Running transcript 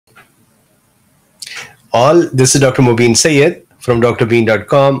All. This is Dr. Mubin Sayed from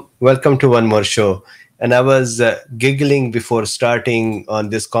drbeen.com. Welcome to one more show. And I was giggling before starting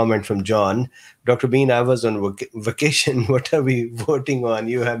on this comment from John. Dr. Bean, I was on vacation. What are we voting on?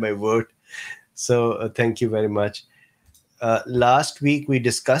 You have my vote. So thank you very much. Last week we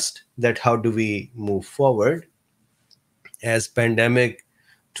discussed that how do we move forward as pandemic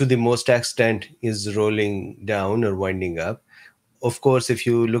to the most extent is rolling down or winding up. Of course, if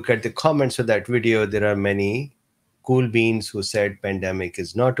you look at the comments of that video, there are many cool beans who said pandemic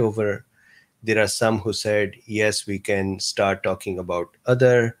is not over. There are some who said, yes, we can start talking about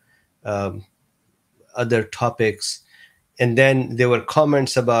um, other topics. And then there were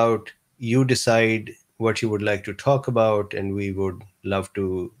comments about you decide what you would like to talk about, and we would love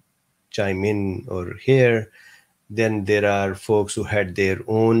to chime in or hear. Then there are folks who had their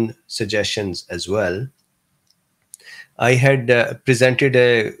own suggestions as well. I had presented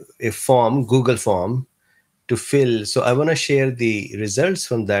a form, Google form, to fill. So I want to share the results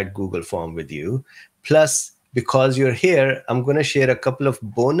from that Google form with you. Plus, because you're here, I'm going to share a couple of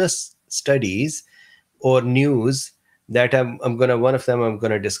bonus studies or news that one of them I'm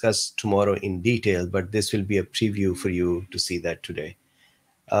going to discuss tomorrow in detail, but this will be a preview for you to see that today.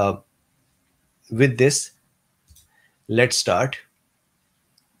 With this, let's start.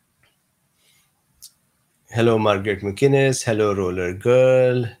 Hello, Margaret McInnes. Hello, Roller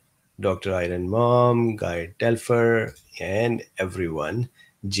Girl, Dr. Iron Mom, Guy Telfer, and everyone.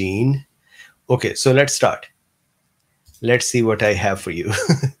 Jean. Okay, so let's start. Let's see what I have for you.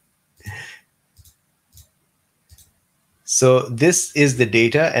 So this is the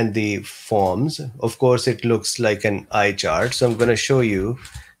data and the forms. Of course, it looks like an eye chart. So I'm going to show you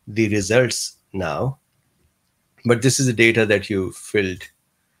the results now. But this is the data that you filled.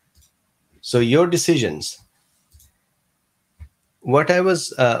 So your decisions. What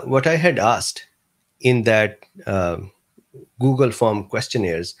I had asked in that Google form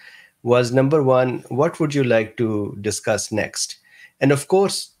questionnaires was, number one, what would you like to discuss next? And of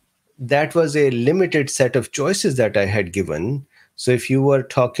course, that was a limited set of choices that I had given. So if you were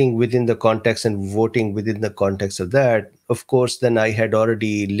talking within the context and voting within the context of that, of course, then I had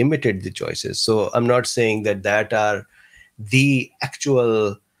already limited the choices. So I'm not saying that are the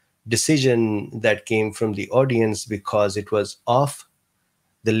actual decision that came from the audience because it was off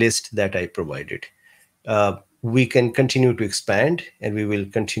the list that I provided. We can continue to expand and we will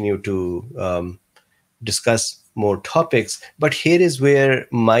continue to discuss more topics. But here is where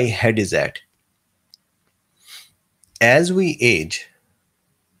my head is at. As we age,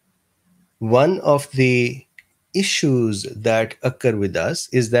 one of the issues that occur with us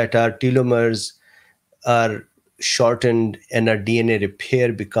is that our telomeres are shortened and our DNA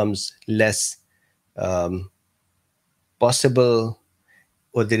repair becomes less possible,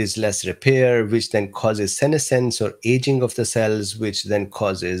 or there is less repair, which then causes senescence or aging of the cells, which then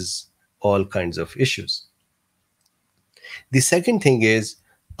causes all kinds of issues. The second thing is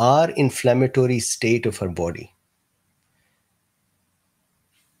our inflammatory state of our body.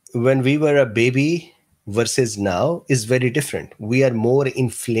 When we were a baby versus now is very different. We are more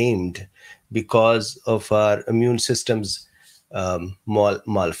inflamed because of our immune system's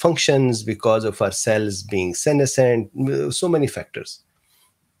malfunctions, because of our cells being senescent, so many factors.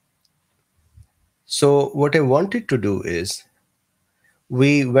 So what I wanted to do is,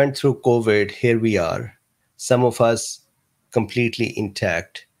 we went through COVID, here we are, some of us completely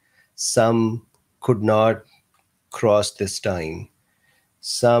intact, some could not cross this time,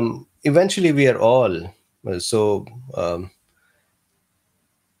 some, eventually we are all, so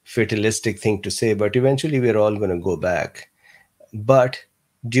fatalistic thing to say, but eventually we're all going to go back. But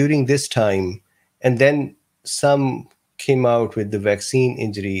during this time, and then some came out with the vaccine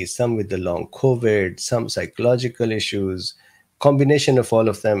injuries, some with the long COVID, some psychological issues, combination of all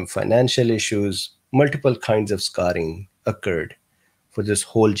of them, financial issues, multiple kinds of scarring occurred for this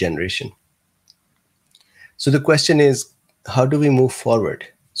whole generation. So the question is, how do we move forward?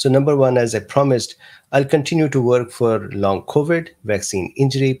 So number one, as I promised, I'll continue to work for long COVID, vaccine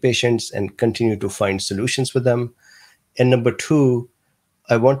injury patients, and continue to find solutions for them. And number two,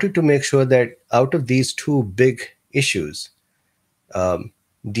 I wanted to make sure that out of these two big issues,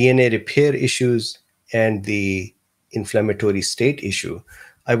 DNA repair issues and the inflammatory state issue,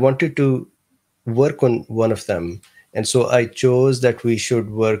 I wanted to work on one of them. And so I chose that we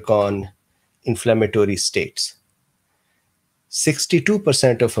should work on inflammatory states.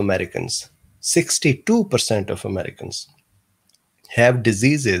 62% of Americans, 62% of Americans have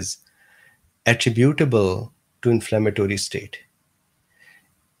diseases attributable to inflammatory state.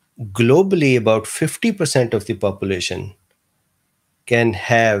 Globally, about 50% of the population can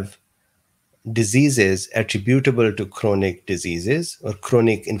have diseases attributable to chronic diseases or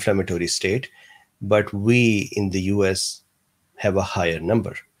chronic inflammatory state, but we in the US have a higher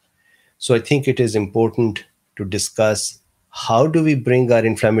number. So I think it is important to discuss how do we bring our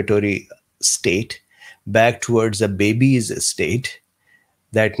inflammatory state back towards a baby's state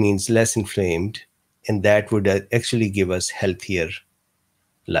that means less inflamed, and that would actually give us healthier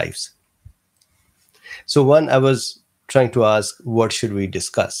lives. So, one, I was trying to ask, what should we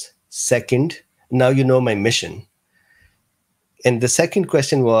discuss? Second, now you know my mission. And the second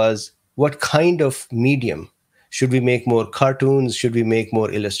question was, what kind of medium? Should we make more cartoons? Should we make more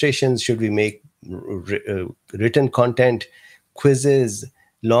illustrations? Should we make written content, quizzes,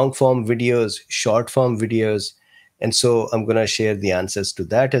 long form videos, short form videos? And so I'm going to share the answers to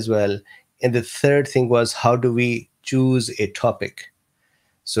that as well. And the third thing was, how do we choose a topic?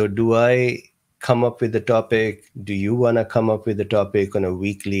 So, do I come up with the topic? Do you want to come up with the topic on a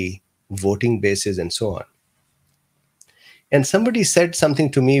weekly voting basis and so on? And somebody said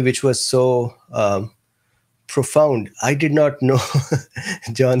something to me which was so profound. I did not know.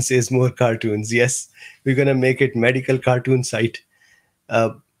 John says more cartoons. Yes, we're going to make it medical cartoon site.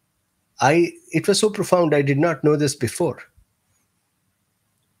 It was so profound. I did not know this before.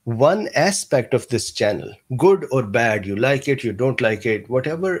 One aspect of this channel, good or bad, you like it, you don't like it,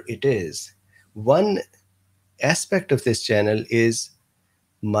 whatever it is, one aspect of this channel is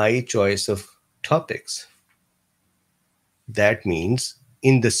my choice of topics. That means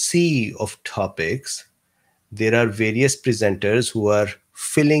in the sea of topics, there are various presenters who are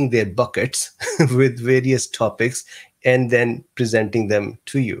filling their buckets with various topics and then presenting them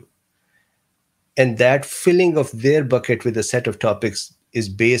to you. And that filling of their bucket with a set of topics is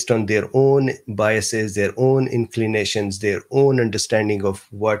based on their own biases, their own inclinations, their own understanding of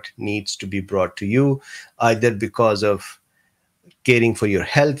what needs to be brought to you, either because of caring for your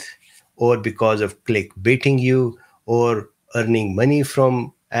health or because of clickbaiting you or earning money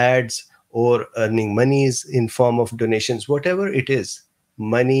from ads or earning monies in form of donations, whatever it is,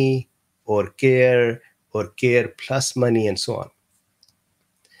 money or care plus money and so on.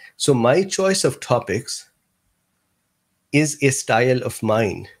 So my choice of topics is a style of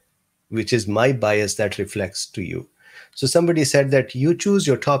mine, which is my bias that reflects to you. So somebody said that you choose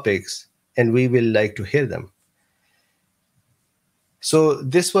your topics and we will like to hear them. So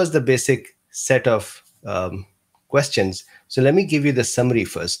this was the basic set of questions. So let me give you the summary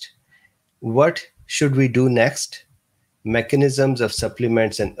first. What should we do next? Mechanisms of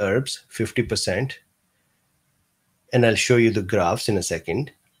supplements and herbs, 50%. And I'll show you the graphs in a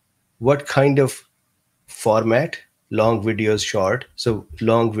second. What kind of format? Long videos, short. So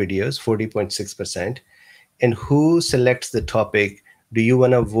long videos, 40.6%. And who selects the topic? Do you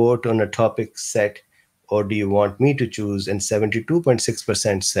want to vote on a topic set or do you want me to choose? And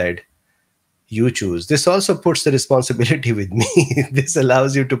 72.6% said you choose. This also puts the responsibility with me. This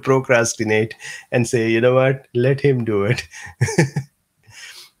allows you to procrastinate and say, you know what, let him do it.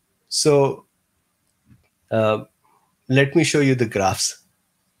 So let me show you the graphs.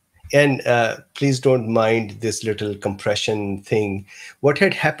 And please don't mind this little compression thing. What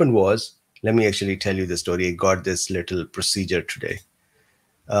had happened was, let me actually tell you the story. I got this little procedure today.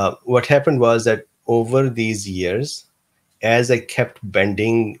 What happened was that over these years, as I kept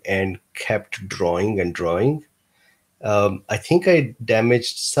bending and kept drawing and drawing, I think I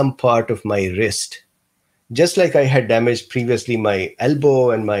damaged some part of my wrist. Just like I had damaged previously my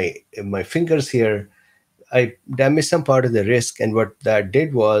elbow and my fingers here, I damaged some part of the wrist, and what that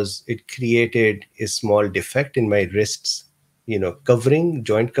did was it created a small defect in my wrists,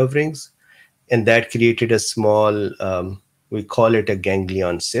 joint coverings, and that created a small, we call it a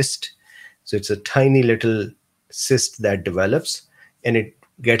ganglion cyst. So it's a tiny little cyst that develops, and it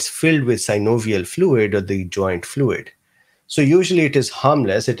gets filled with synovial fluid or the joint fluid. So usually it is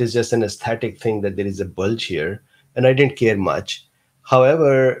harmless. It is just an aesthetic thing that there is a bulge here, and I didn't care much.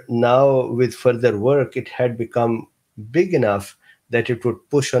 However, now with further work, it had become big enough that it would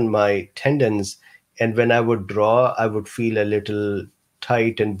push on my tendons. And when I would draw, I would feel a little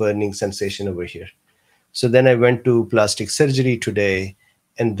tight and burning sensation over here. So then I went to plastic surgery today,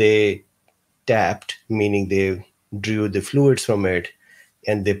 and they tapped, meaning they drew the fluids from it,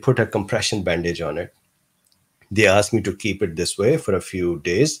 and they put a compression bandage on it. They asked me to keep it this way for a few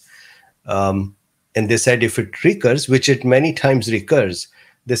days. And they said if it recurs, which it many times recurs,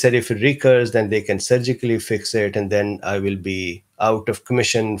 they said if it recurs, then they can surgically fix it, and then I will be out of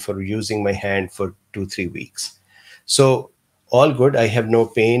commission for using my hand for 2-3 weeks. So all good. I have no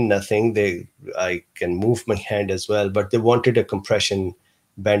pain, nothing. I can move my hand as well, but they wanted a compression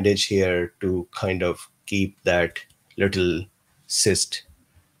bandage here to kind of keep that little cyst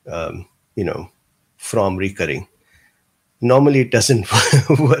you know, from recurring. Normally, it doesn't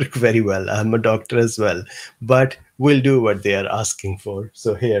work very well. I'm a doctor as well, but we'll do what they are asking for.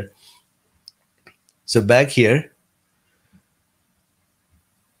 So here, so back here,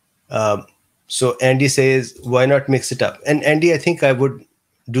 so Andy says, why not mix it up? And Andy, I think I would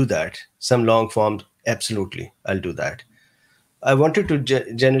do that. Some long forms, absolutely, I'll do that. I wanted to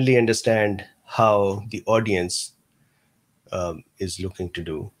generally understand how the audience is looking to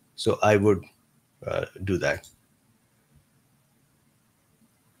do. So I would do that.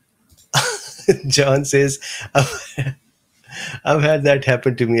 John says, I've had that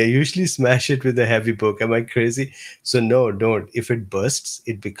happen to me. I usually smash it with a heavy book. Am I crazy? So no, don't. If it bursts,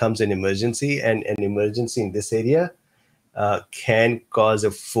 it becomes an emergency, and an emergency in this area can cause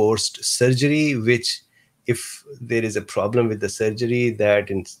a forced surgery, which, if there is a problem with the surgery, that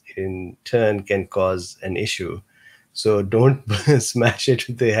in turn can cause an issue. So don't smash it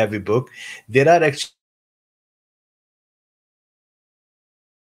with a heavy book. There are actually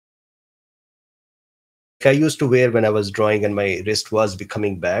I used to wear when I was drawing and my wrist was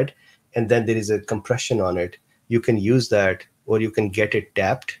becoming bad, and then there is a compression on it. You can use that, or you can get it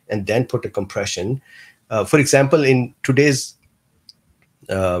tapped and then put a compression. For example, in today's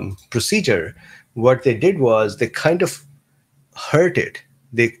procedure, what they did was they kind of hurt it.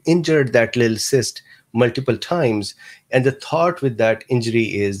 They injured that little cyst multiple times. And the thought with that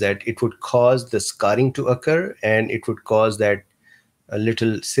injury is that it would cause the scarring to occur, and it would cause that a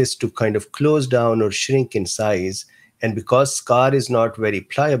little cyst to kind of close down or shrink in size. And because scar is not very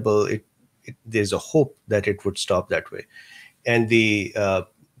pliable, there's a hope that it would stop that way. And the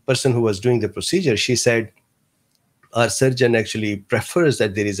person who was doing the procedure, she said, our surgeon actually prefers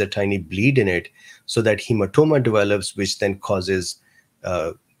that there is a tiny bleed in it so that hematoma develops, which then causes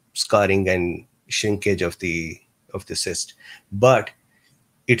scarring and shrinkage of the cyst. But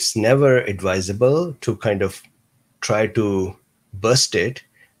it's never advisable to kind of try to burst it,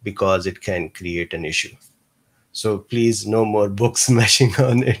 because it can create an issue. So please, no more book smashing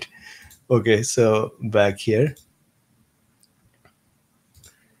on it. Okay, so back here.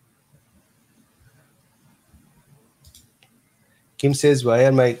 Kim says, why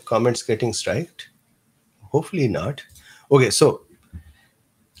are my comments getting striked? Hopefully not. Okay, so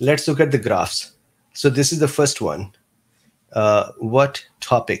let's look at the graphs. So this is the first one. What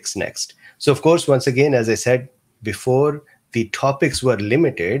topics next? So of course, once again, as I said before, the topics were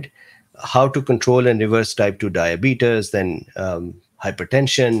limited: how to control and reverse type 2 diabetes, then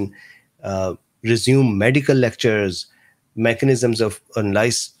hypertension, resume medical lectures, mechanisms of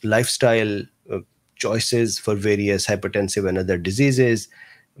lifestyle choices for various hypertensive and other diseases,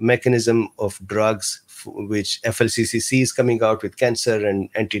 mechanism of drugs, which FLCCC is coming out with cancer,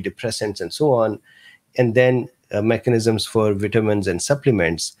 and antidepressants and so on, and then mechanisms for vitamins and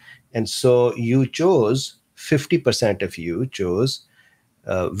supplements. And so you chose, 50% of you chose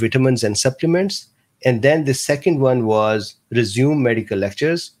vitamins and supplements. And then the second one was resume medical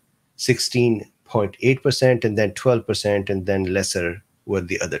lectures, 16.8%, and then 12%, and then lesser were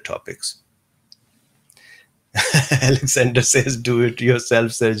the other topics. Alexander says, do it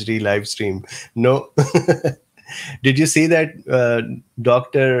yourself surgery live stream. No. Did you see that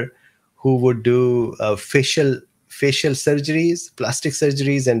doctor who would do facial surgeries, plastic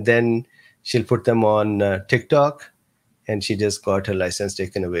surgeries, and then she'll put them on TikTok, and she just got her license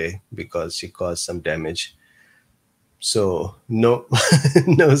taken away because she caused some damage? So no,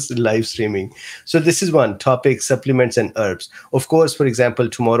 no live streaming. So this is one topic: supplements and herbs. Of course, for example,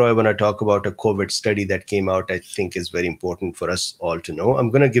 tomorrow I want to talk about a COVID study that came out. I think is very important for us all to know. I'm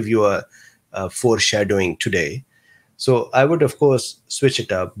going to give you a foreshadowing today. So I would, of course, switch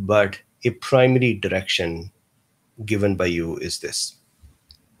it up, but a primary direction given by you is this.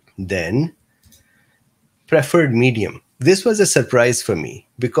 Then preferred medium. This was a surprise for me,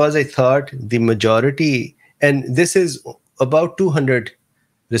 because I thought the majority, and this is about 200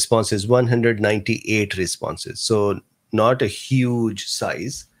 responses, 198 responses. So not a huge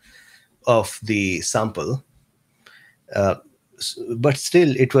size of the sample. But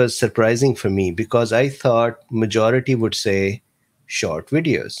still, it was surprising for me, because I thought majority would say short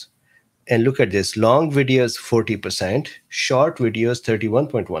videos. And look at this: long videos 40%, short videos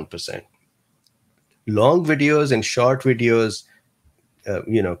 31.1%. Long videos and short videos,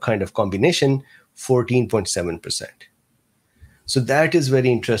 kind of combination, 14.7%. So that is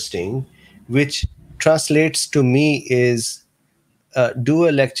very interesting, which translates to me is do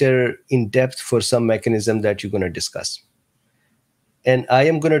a lecture in depth for some mechanism that you're going to discuss. And I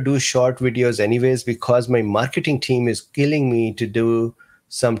am going to do short videos anyways, because my marketing team is killing me to do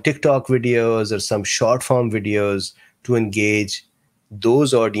some TikTok videos or some short form videos to engage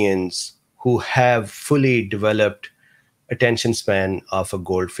those audience who have fully developed attention span of a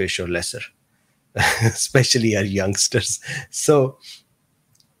goldfish or lesser, especially our youngsters. So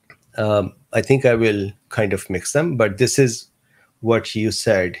I think I will kind of mix them, but this is what you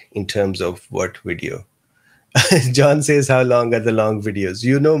said in terms of what video. John says, how long are the long videos?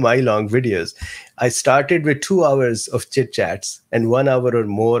 You know my long videos. I started with 2 hours of chit chats and 1 hour or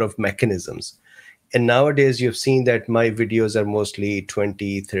more of mechanisms. And nowadays, you've seen that my videos are mostly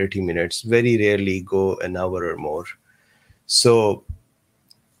 20, 30 minutes, very rarely go an hour or more. So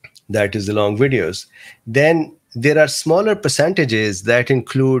that is the long videos. Then there are smaller percentages that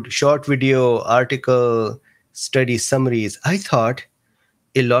include short video, article, study summaries. I thought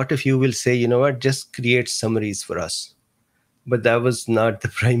a lot of you will say, you know what, just create summaries for us. But that was not the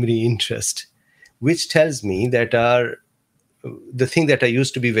primary interest, which tells me that the thing that I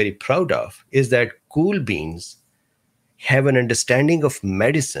used to be very proud of is that cool beans have an understanding of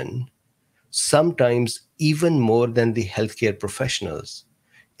medicine, sometimes even more than the healthcare professionals.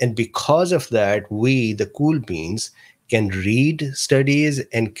 And because of that, we, the cool beans, can read studies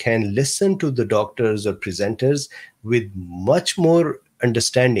and can listen to the doctors or presenters with much more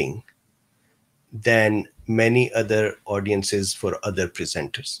understanding than many other audiences for other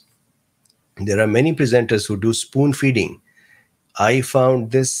presenters. There are many presenters who do spoon feeding. I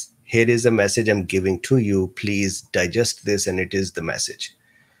found this. Here is a message I'm giving to you. Please digest this, and it is the message.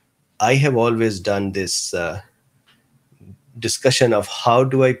 I have always done this discussion of how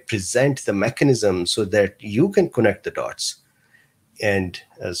do I present the mechanism so that you can connect the dots. And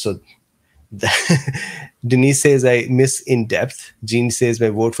so Denise says, I miss in depth. Jean says, my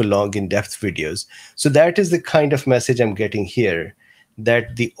vote for long in depth videos. So that is the kind of message I'm getting here,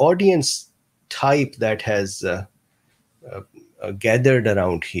 that the audience type that has gathered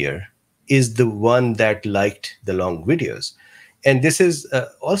around here is the one that liked the long videos. And this is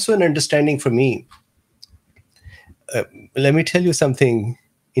also an understanding for me. Let me tell you something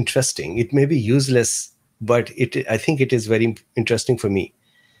interesting. It may be useless, but I think it is very interesting for me.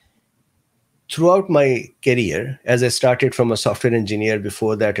 Throughout my career, as I started from a software engineer,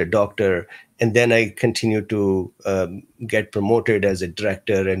 before that a doctor, and then I continued to get promoted as a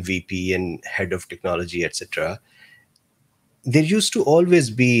director and VP and head of technology, etc. There used to always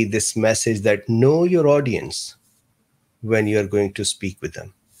be this message that know your audience when you're going to speak with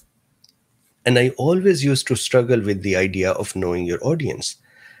them. And I always used to struggle with the idea of knowing your audience.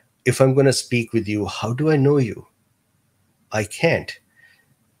 If I'm going to speak with you, how do I know you? I can't.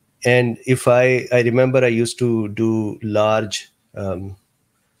 And if I remember I used to do large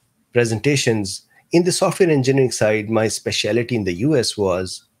presentations. In the software engineering side, my specialty in the US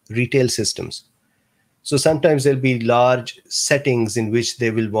was retail systems. So sometimes there'll be large settings in which they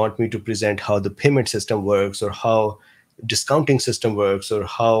will want me to present how the payment system works, or how discounting system works, or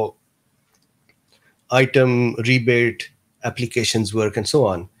how item rebate applications work, and so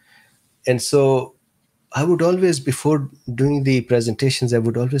on. And so I would always, before doing the presentations, I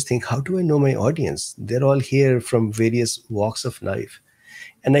would always think, how do I know my audience? They're all here from various walks of life.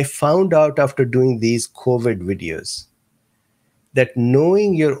 And I found out after doing these COVID videos that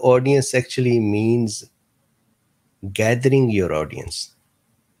knowing your audience actually means gathering your audience.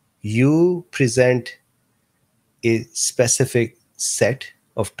 You present a specific set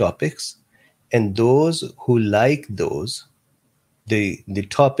of topics, and those who like those, the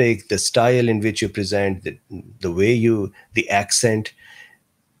topic, the style in which you present, the way the accent,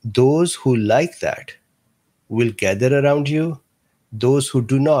 those who like that will gather around you. Those who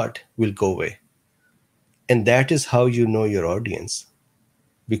do not will go away. And that is how you know your audience,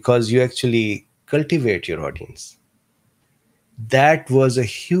 because you actually cultivate your audience. That was a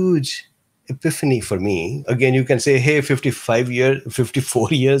huge epiphany for me. Again, you can say, hey, 54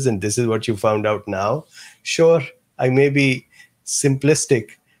 years, and this is what you found out now. Sure, I may be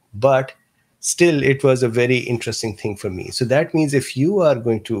simplistic, but still it was a very interesting thing for me. So that means if you are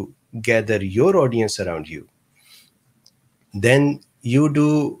going to gather your audience around you, then you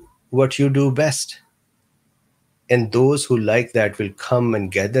do what you do best. And those who like that will come and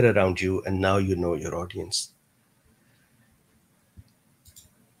gather around you, and now you know your audience.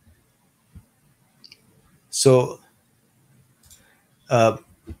 So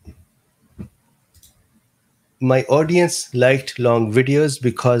my audience liked long videos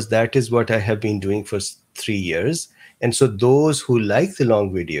because that is what I have been doing for 3 years. And so those who like the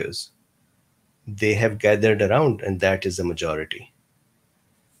long videos, they have gathered around, and that is the majority.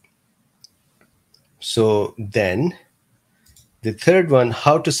 So then the third one,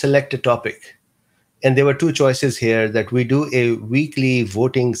 how to select a topic. And there were two choices here, that we do a weekly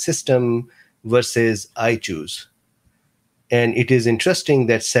voting system versus I choose. And it is interesting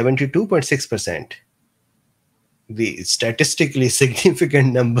that 72.6%, the statistically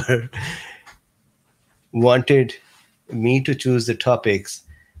significant number, wanted me to choose the topics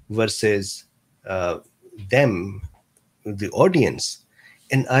versus uh, them, the audience.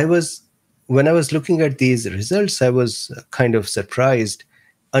 And when I was looking at these results, I was kind of surprised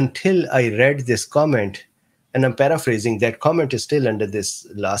until I read this comment. And I'm paraphrasing, that comment is still under this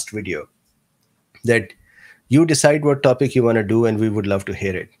last video, that you decide what topic you want to do and we would love to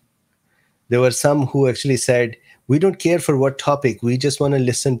hear it. There were some who actually said, we don't care for what topic, we just want to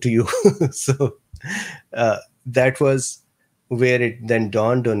listen to you. So that was where it then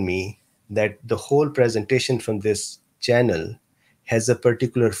dawned on me that the whole presentation from this channel has a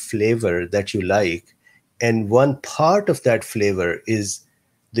particular flavor that you like. And one part of that flavor is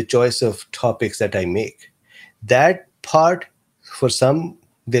the choice of topics that I make. That part, for some,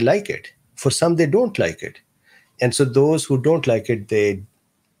 they like it. For some, they don't like it. And so those who don't like it, they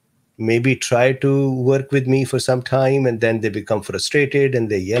maybe try to work with me for some time, and then they become frustrated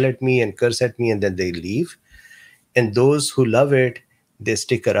and they yell at me and curse at me, and then they leave. And those who love it, they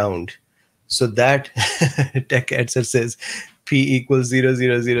stick around. So that tech answer says P equals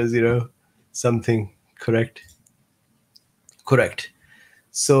 0000 something. Correct? Correct.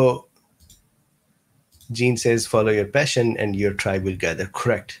 So Gene says, follow your passion and your tribe will gather.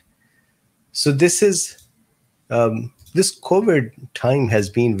 Correct. So this is this COVID time has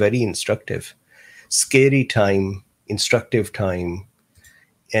been very instructive, scary time, instructive time,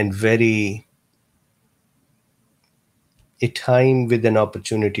 and very a time with an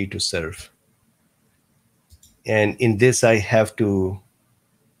opportunity to serve. And in this, I have to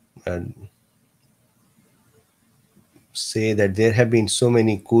say that there have been so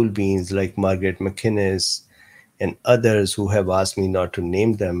many cool beans like Margaret McInnes and others who have asked me not to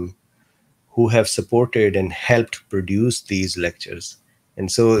name them, who have supported and helped produce these lectures.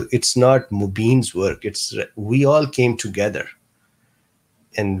 And so it's not Mubin's work, it's we all came together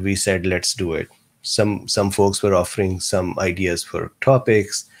and we said, let's do it. Some folks were offering some ideas for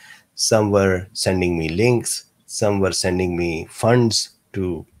topics, some were sending me links, some were sending me funds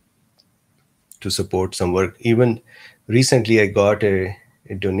to support some work. Even recently I got a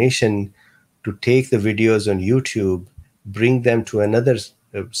donation to take the videos on YouTube, bring them to another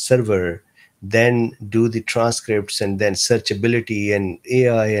server, then do the transcripts and then searchability and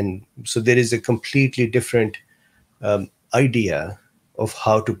AI. And so there is a completely different idea of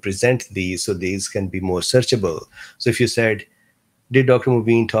how to present these so these can be more searchable. So if you said, did Dr.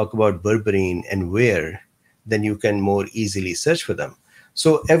 Mubin talk about berberine and where, then you can more easily search for them.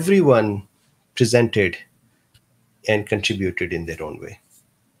 So everyone presented and contributed in their own way.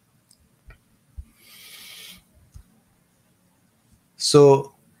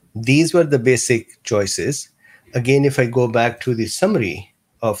 So these were the basic choices. Again, if I go back to the summary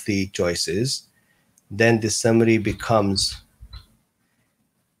of the choices, then the summary becomes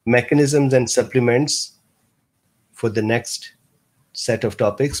mechanisms and supplements for the next set of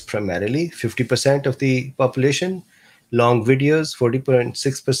topics, primarily 50% of the population, long videos,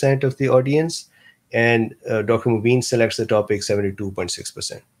 40.6% of the audience, and Dr. Mubin selects the topic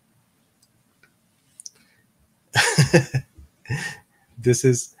 72.6%. This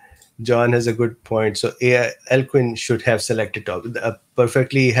is, John has a good point. So AI, Elquin should have selected topic.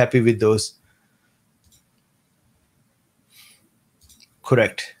 Perfectly happy with those.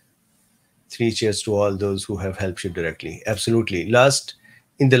 Correct. 3 cheers to all those who have helped you directly. Absolutely.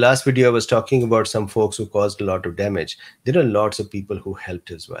 In the last video, I was talking about some folks who caused a lot of damage. There are lots of people who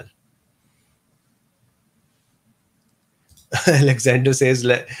helped as well. Alexander says,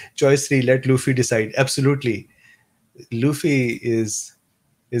 choice 3, let Luffy decide. Absolutely. Luffy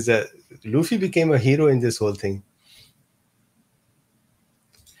Luffy became a hero in this whole thing.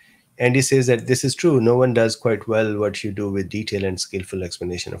 And he says that this is true. No one does quite well what you do with detail and skillful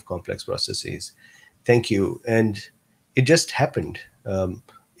explanation of complex processes. Thank you. And it just happened.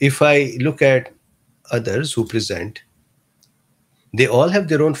 If I look at others who present, they all have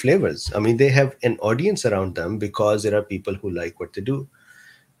their own flavors. I mean, they have an audience around them because there are people who like what they do.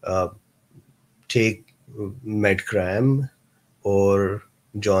 Take Matt Graham or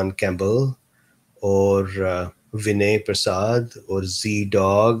John Campbell or Vinay Prasad or Z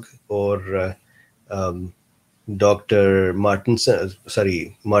Dog or Dr. Martinson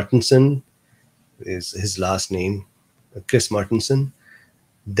is his last name, Chris Martinson.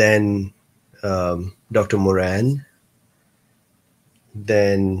 Then Dr. Moran.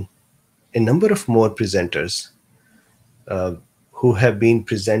 Then a number of more presenters who have been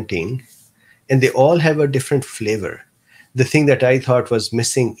presenting, and they all have a different flavor. The thing that I thought was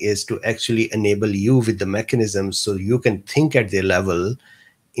missing is to actually enable you with the mechanisms so you can think at their level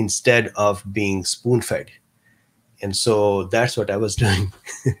instead of being spoon fed. And so that's what I was doing.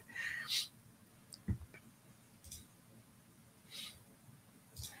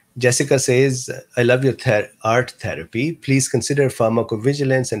 Jessica says, I love your art therapy. Please consider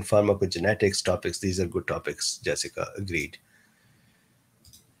pharmacovigilance and pharmacogenetics topics. These are good topics, Jessica. Agreed.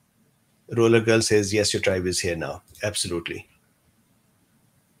 Roller Girl says, yes, your tribe is here now. Absolutely.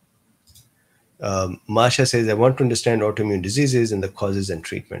 Masha says, I want to understand autoimmune diseases and the causes and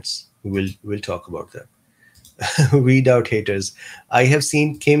treatments. We'll talk about that. Weed out haters. I have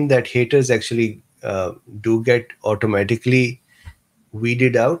seen, Kim, that haters actually do get automatically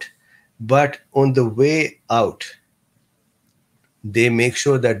weeded out, but on the way out, they make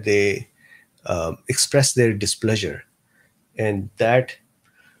sure that they express their displeasure. And that,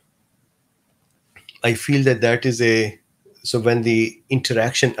 I feel that that is a, so when the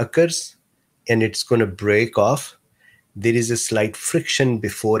interaction occurs and it's going to break off, there is a slight friction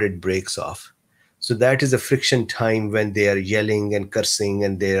before it breaks off. So that is a friction time when they are yelling and cursing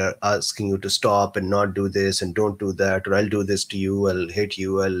and they are asking you to stop and not do this and don't do that, or I'll do this to you, I'll hit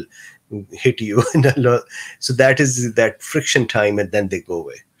you, I'll hit you. So that is that friction time, and then they go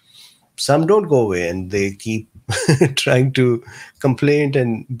away. Some don't go away and they keep trying to complain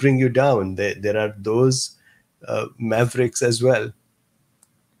and bring you down. There are those mavericks as well.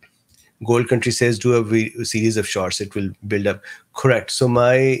 Gold Country says, do a series of shorts, it will build up. Correct. So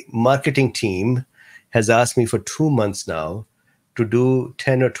my marketing team has asked me for 2 months now to do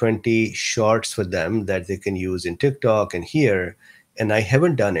 10 or 20 shorts for them that they can use in TikTok and here. And I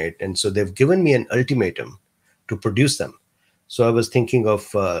haven't done it. And so they've given me an ultimatum to produce them. So I was thinking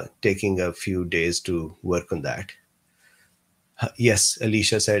of taking a few days to work on that. Yes,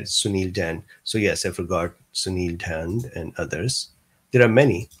 Alicia said Sunil Dan. So yes, I forgot Sunil Dan and others. There are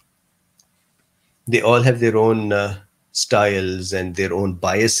many. They all have their own styles and their own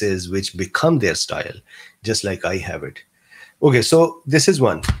biases, which become their style, just like I have it. Okay, so this is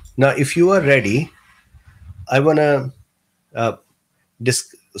one. Now, if you are ready, I want to uh,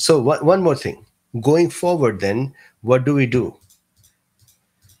 so one more thing. Going forward, then, what do we do?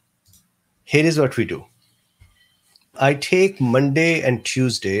 Here is what we do. I take Monday and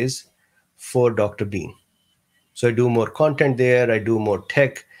Tuesdays for Dr. Bean. So I do more content there. I do more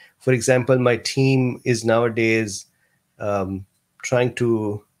tech. For example, my team is nowadays trying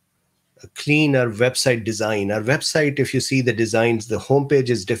to clean our website design. Our website, if you see the designs, the homepage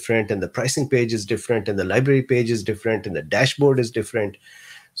is different and the pricing page is different and the library page is different and the dashboard is different,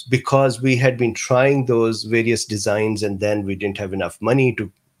 because we had been trying those various designs and then we didn't have enough money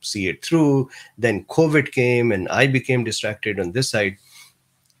to see it through. Then COVID came and I became distracted on this side.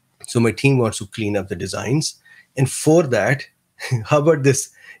 So my team wants to clean up the designs. And for that, how about this?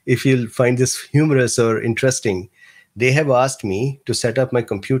 If you'll find this humorous or interesting, they have asked me to set up my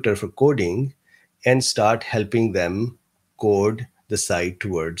computer for coding and start helping them code the site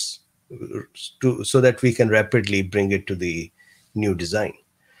towards so that we can rapidly bring it to the new design.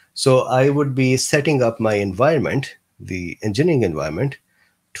 So I would be setting up my environment, the engineering environment,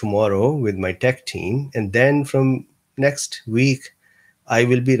 tomorrow with my tech team. And then from next week, I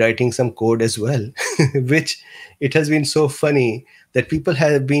will be writing some code as well, which it has been so funny that people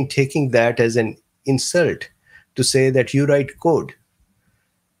have been taking that as an insult to say that you write code.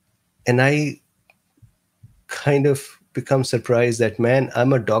 And I kind of become surprised that, man,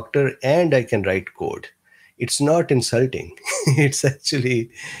 I'm a doctor and I can write code. It's not insulting. It's actually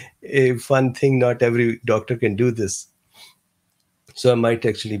a fun thing. Not every doctor can do this. So I might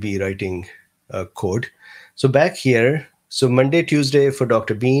actually be writing code. So back here, so Monday, Tuesday for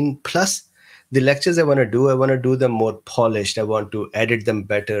Dr. Bean, plus the lectures I want to do them more polished. I want to edit them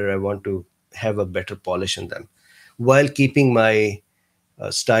better. I want to have a better polish on them while keeping my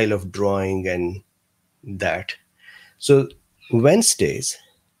style of drawing and that. So Wednesdays,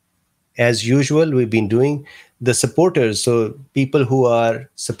 as usual, we've been doing the supporters. So people who are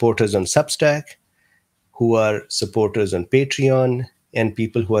supporters on Substack, who are supporters on Patreon, and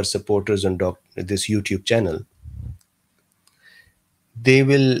people who are supporters on this YouTube channel, they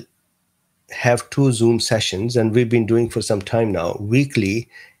will have 2 Zoom sessions, and we've been doing for some time now, weekly,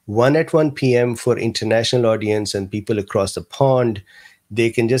 one at 1 p.m. for international audience and people across the pond. They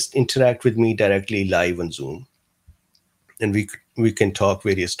can just interact with me directly live on Zoom, and we can talk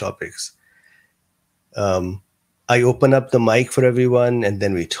various topics. I open up the mic for everyone, and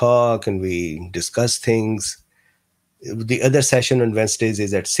then we talk and we discuss things. The other session on Wednesdays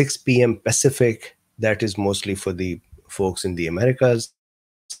is at 6 p.m. Pacific. That is mostly for the folks in the Americas.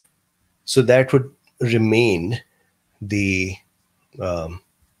 So that would remain the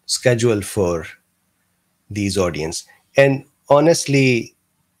schedule for these audience. And honestly,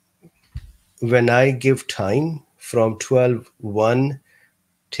 when I give time from 12:01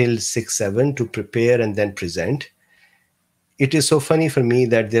 till 6:07 to prepare and then present, it is so funny for me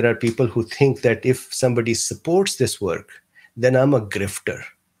that there are people who think that if somebody supports this work, then I'm a grifter.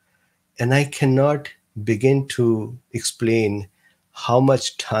 And I cannot begin to explain how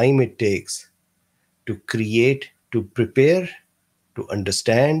much time it takes to create, to prepare, to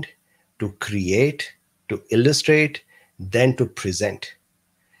understand, to create, to illustrate, then to present.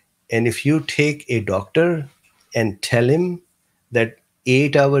 And if you take a doctor and tell him that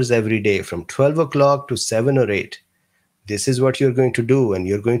 8 hours every day from 12 o'clock to 7 or 8, this is what you're going to do, and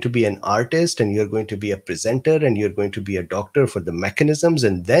you're going to be an artist, and you're going to be a presenter, and you're going to be a doctor for the mechanisms,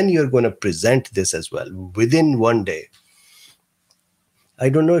 and then you're going to present this as well within one day. I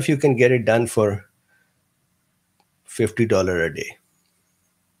don't know if you can get it done for $50 a day.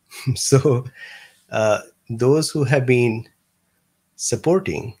 So those who have been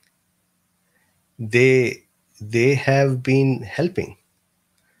supporting, they have been helping.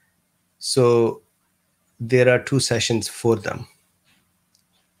 So there are 2 sessions for them.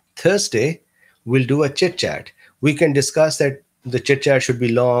 Thursday, we'll do a chit chat. We can discuss that the chit chat should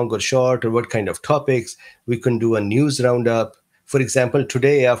be long or short, or what kind of topics. We can do a news roundup. For example,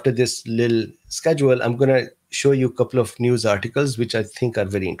 today, after this little schedule, I'm going to show you a couple of news articles which I think are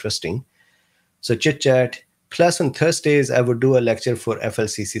very interesting. So chit chat. Plus, on Thursdays, I would do a lecture for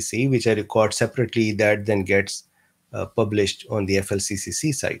FLCCC, which I record separately, that then gets published on the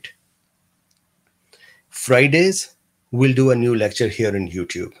FLCCC site. Fridays, we'll do a new lecture here on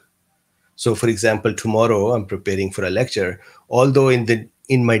YouTube. So, for example, tomorrow I'm preparing for a lecture. Although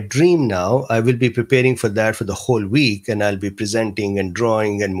in my dream now, I will be preparing for that for the whole week, and I'll be presenting and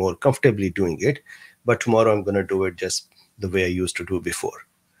drawing and more comfortably doing it. But tomorrow I'm going to do it just the way I used to do before.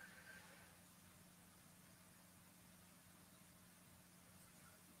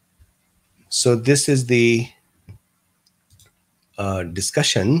 So this is the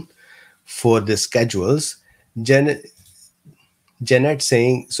discussion for the schedules. Janet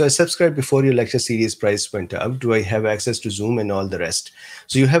saying, so I subscribed before your lecture series price went up. Do I have access to Zoom and all the rest?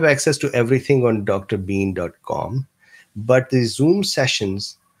 So you have access to everything on drbeen.com, but the Zoom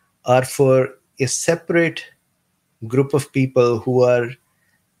sessions are for a separate group of people who are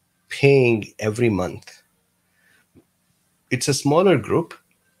paying every month. It's a smaller group.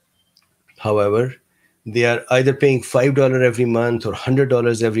 However, they are either paying $5 every month or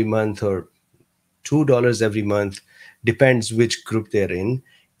 $100 every month or $2 every month, depends which group they're in.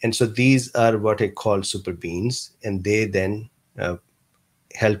 And so these are what I call super beans, and they then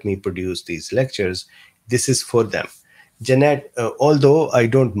help me produce these lectures. This is for them. Jeanette, although I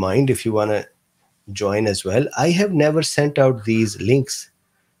don't mind if you want to join as well, I have never sent out these links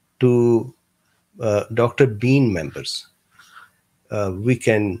to Dr. Bean members. We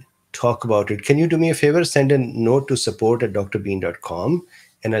can talk about it. Can you do me a favor? Send a note to support@drbeen.com,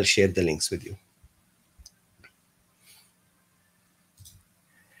 and I'll share the links with you.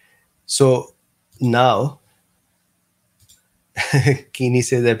 So now, Keeney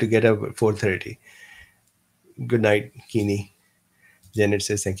says I have to get up at 4:30. Good night, Keeney. Janet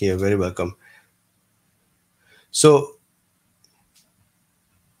says, thank you. You're very welcome. So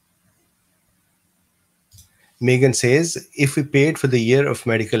Megan says, if we paid for the year of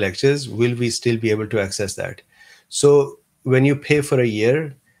medical lectures, will we still be able to access that? So when you pay for a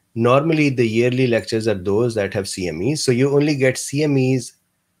year, normally the yearly lectures are those that have CMEs. So you only get CMEs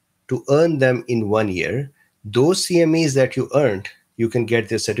to earn them in 1 year. Those CMEs that you earned, you can get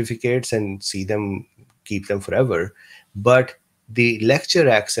their certificates and see them, keep them forever. But the lecture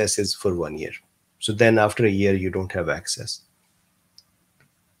access is for 1 year. So then after a year, you don't have access.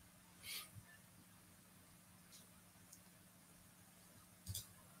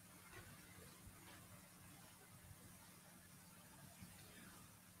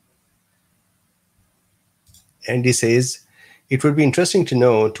 Andy says, it would be interesting to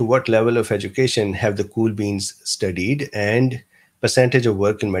know to what level of education have the cool beans studied and percentage of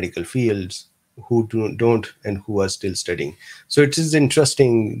work in medical fields, who don't and who are still studying. So it is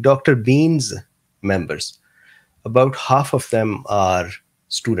interesting. Dr. Bean's members, about half of them are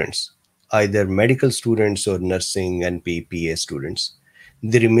students, either medical students or nursing and PPA students.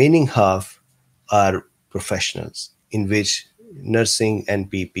 The remaining half are professionals, in which nursing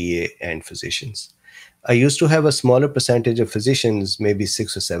and PPA and physicians. I used to have a smaller percentage of physicians, maybe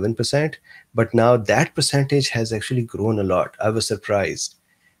 6 or 7%, but now that percentage has actually grown a lot. I was surprised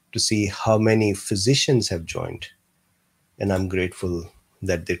to see how many physicians have joined, and I'm grateful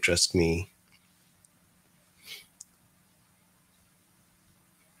that they trust me.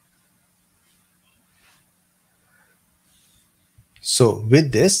 So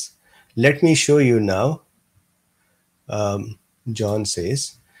with this, let me show you now. John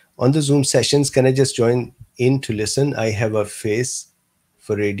says, on the Zoom sessions, can I just join in to listen? I have a face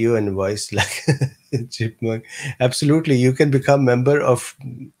for radio and voice like a chipmunk. Absolutely, you can become member of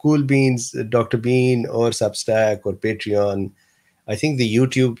Cool Beans, Dr. Bean, or Substack or Patreon. I think the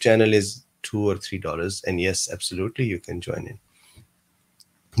YouTube channel is $2 or $3, and yes, absolutely, you can join in.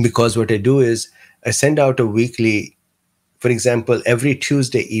 Because what I do is I send out a weekly, for example, every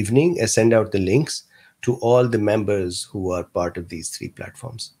Tuesday evening, I send out the links to all the members who are part of these three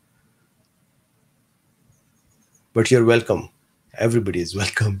platforms. But you're welcome. Everybody is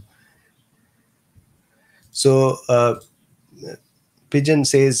welcome. So, Pigeon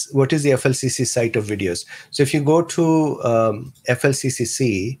says, what is the FLCC site of videos? So, if you go to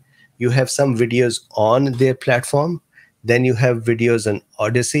FLCCC, you have some videos on their platform. Then you have videos on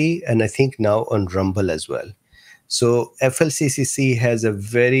Odyssey, and I think now on Rumble as well. So, FLCCC has a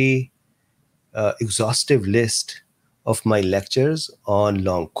very exhaustive list of my lectures on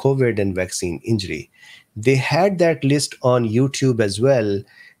long COVID and vaccine injury. They had that list on YouTube as well.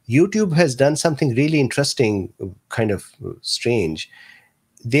 YouTube has done something really interesting, kind of strange.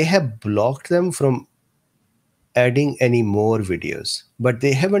 They have blocked them from adding any more videos, but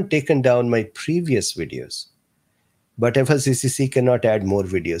they haven't taken down my previous videos. But FLCCC cannot add more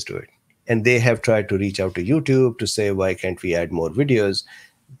videos to it. And they have tried to reach out to YouTube to say, why can't we add more videos?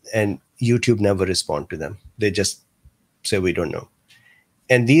 And YouTube never respond to them. They just say, we don't know.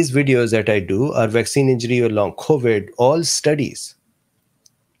 And these videos that I do are vaccine injury or long COVID, all studies.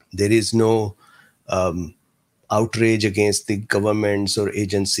 There is no outrage against the governments or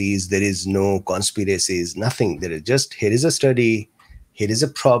agencies. There is no conspiracies, nothing. There is just, here is a study, here is a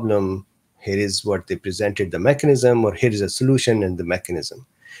problem, here is what they presented, the mechanism, or here is a solution and the mechanism.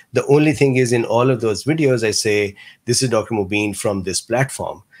 The only thing is, in all of those videos, I say, this is Dr. Mubin from this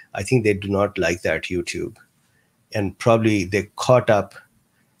platform. I think they do not like that, YouTube. And probably they caught up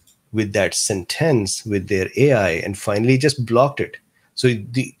with that sentence with their AI and finally just blocked it. So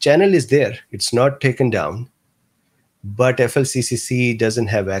the channel is there. It's not taken down, but FLCCC doesn't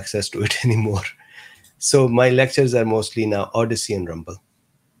have access to it anymore. So my lectures are mostly now Odyssey and Rumble.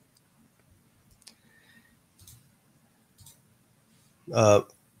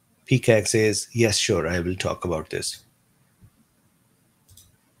 PCAG says, yes, sure, I will talk about this.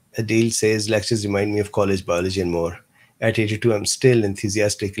 Adil says, lectures remind me of college biology and more. At 82, I'm still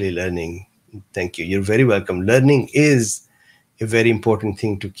enthusiastically learning. Thank you. You're very welcome. Learning is a very important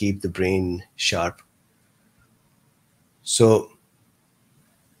thing to keep the brain sharp. So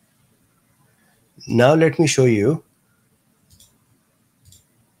now let me show you.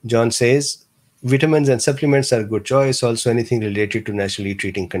 John says, vitamins and supplements are a good choice. Also, anything related to naturally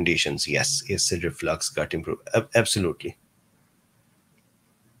treating conditions. Yes, acid reflux, gut improvement. Absolutely.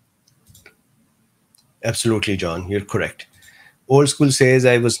 Absolutely, John. You're correct. Old school says,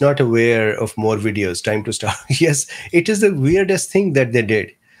 I was not aware of more videos. Time to start. Yes, it is the weirdest thing that they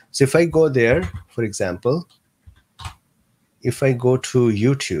did. So if I go there, for example, if I go to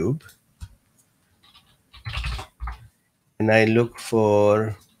YouTube and I look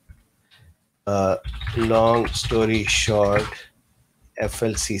for long story short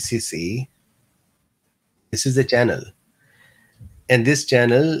FLCCC, this is the channel. And this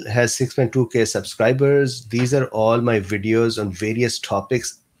channel has 6.2K subscribers. These are all my videos on various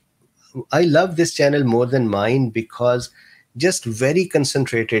topics. I love this channel more than mine because just very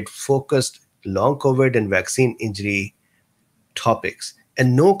concentrated, focused long COVID and vaccine injury topics.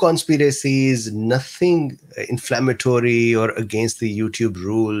 And no conspiracies, nothing inflammatory or against the YouTube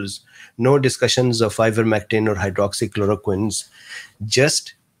rules, no discussions of ivermectin or hydroxychloroquines.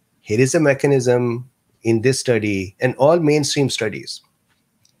 Just here is a mechanism in this study and all mainstream studies.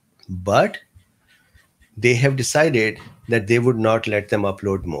 But they have decided that they would not let them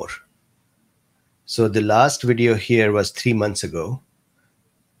upload more. So the last video here was 3 months ago,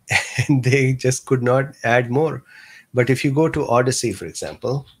 and they just could not add more. But if you go to Odyssey, for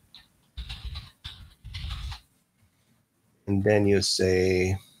example, and then you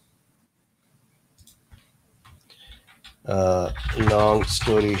say, long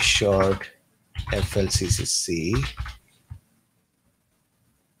story short, FLCCC,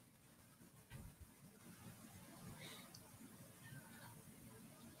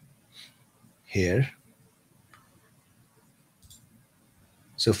 here.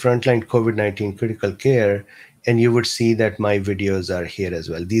 So frontline COVID-19 critical care, and you would see that my videos are here as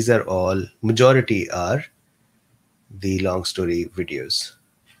well. These are all, majority are the long story videos.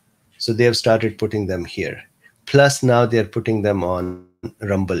 So they have started putting them here. Plus now they're putting them on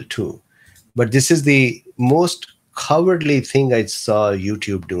Rumble too. But this is the most cowardly thing I saw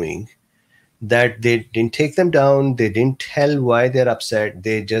YouTube doing, that they didn't take them down, they didn't tell why they're upset,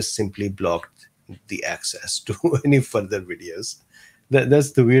 they just simply blocked the access to any further videos.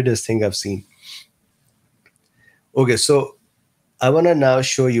 That's the weirdest thing I've seen. Okay, so I want to now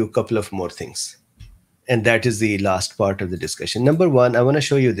show you a couple of more things. And that is the last part of the discussion. Number one, I want to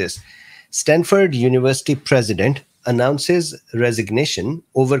show you this. Stanford University president announces resignation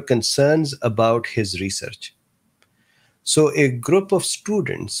over concerns about his research. So a group of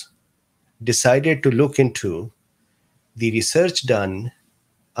students decided to look into the research done.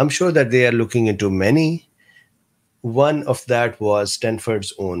 I'm sure that they are looking into many. One of that was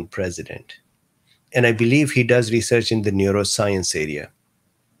Stanford's own president. And I believe he does research in the neuroscience area.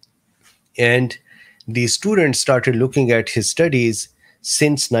 And the students started looking at his studies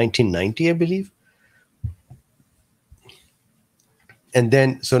since 1990, I believe. And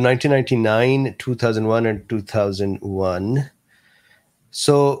then, so 1999, 2001, and 2001.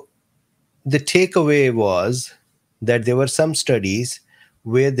 So the takeaway was that there were some studies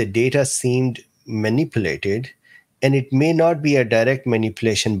where the data seemed manipulated, and it may not be a direct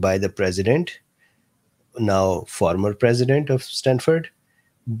manipulation by the president, now former president of Stanford,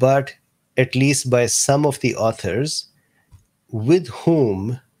 but at least by some of the authors with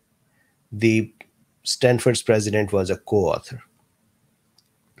whom the Stanford's president was a co-author.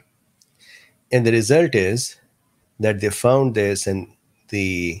 And the result is that they found this, and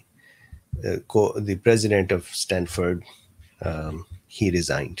the the president of Stanford, he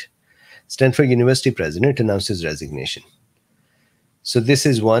resigned. Stanford University president announced his resignation. So this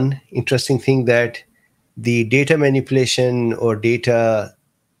is one interesting thing, that the data manipulation or data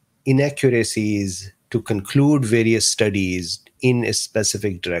inaccuracies to conclude various studies in a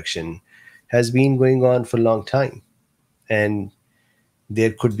specific direction has been going on for a long time. And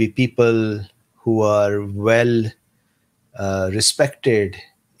there could be people who are well respected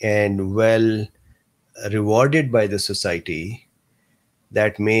and well rewarded by the society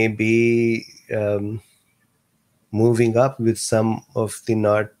that may be moving up with some of the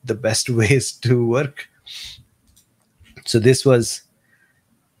not the best ways to work. So this was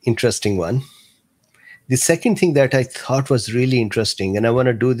interesting one. The second thing that I thought was really interesting, and I want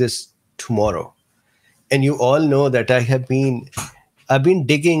to do this tomorrow, and you all know that I've been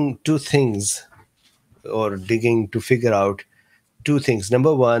digging two things, or digging to figure out two things.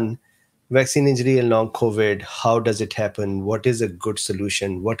 Number one, vaccine injury and long COVID, how does it happen? What is a good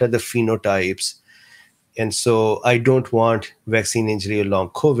solution? What are the phenotypes? And so I don't want vaccine injury or long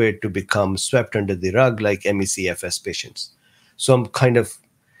COVID to become swept under the rug like MECFS patients. So I'm kind of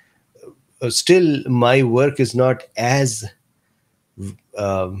still, my work is not as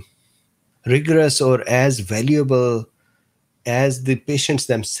rigorous or as valuable as the patients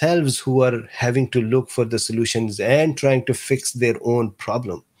themselves who are having to look for the solutions and trying to fix their own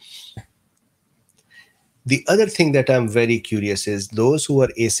problem. The other thing that I'm very curious is those who are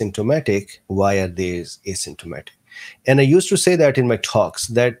asymptomatic, why are they asymptomatic? And I used to say that in my talks,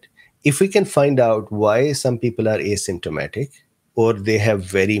 that if we can find out why some people are asymptomatic or they have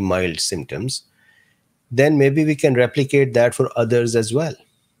very mild symptoms, then maybe we can replicate that for others as well.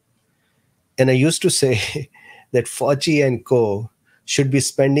 And I used to say that Fauci and co should be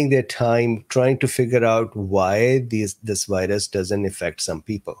spending their time trying to figure out why this virus doesn't affect some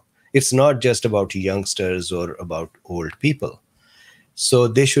people. It's not just about youngsters or about old people. So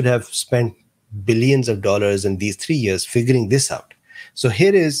they should have spent billions of dollars in these 3 years figuring this out. So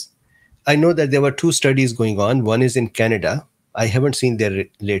here is, I know that there were two studies going on. One is in Canada. I haven't seen their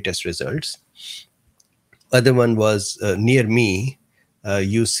latest results. Other one was near me,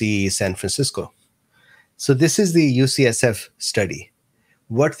 UC San Francisco. So this is the UCSF study.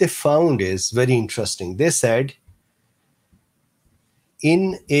 What they found is very interesting. They said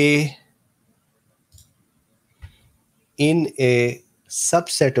in a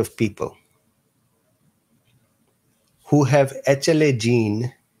subset of people who have HLA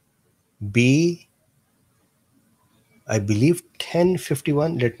gene B, I believe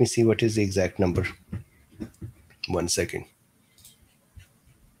 1051. Let me see what is the exact number. 1 second.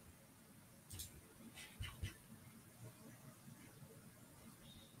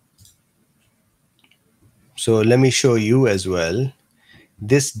 So let me show you as well.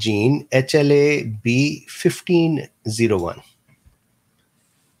 This gene, HLA-B1501.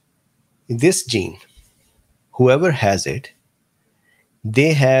 This gene, whoever has it,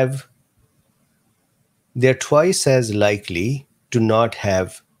 they're twice as likely to not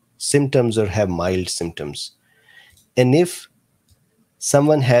have symptoms or have mild symptoms. And if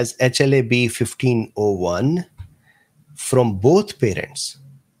someone has HLA-B1501 from both parents,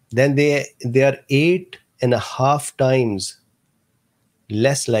 then they are 8 and a half times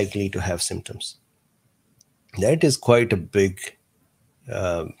less likely to have symptoms. That is quite a big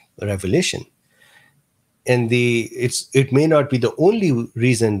uh, revelation. And it may not be the only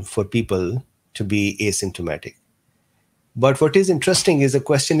reason for people to be asymptomatic. But what is interesting is the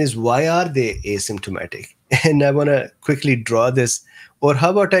question is, why are they asymptomatic? And I want to quickly draw this. Or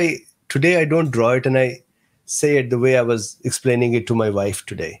how about today I don't draw it and I say it the way I was explaining it to my wife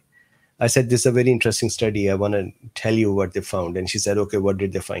today. I said, this is a very interesting study. I want to tell you what they found. And she said, okay, what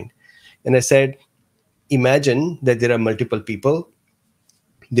did they find? And I said, imagine that there are multiple people.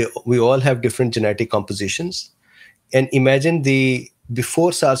 We all have different genetic compositions. And imagine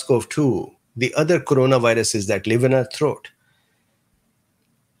before SARS-CoV-2, the other coronaviruses that live in our throat.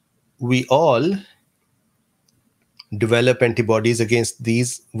 We all develop antibodies against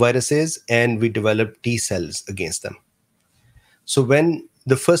these viruses and we develop T cells against them. So when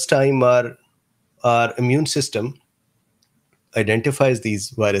the first time our immune system identifies these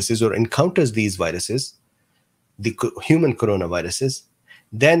viruses or encounters these viruses, the human coronaviruses,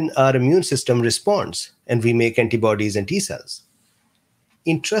 then our immune system responds and we make antibodies and T cells.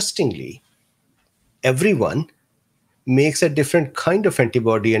 Interestingly, everyone makes a different kind of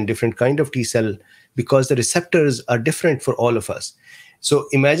antibody and different kind of T cell because the receptors are different for all of us. So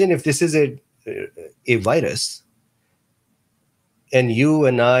imagine if this is a virus and you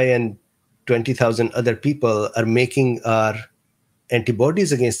and I and 20,000 other people are making our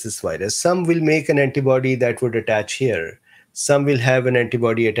antibodies against this virus. Some will make an antibody that would attach here. Some will have an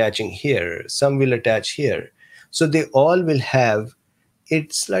antibody attaching here. Some will attach here. So they all will have a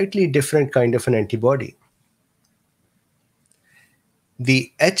slightly different kind of an antibody.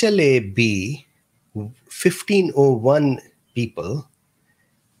 The HLA-B 1501 people,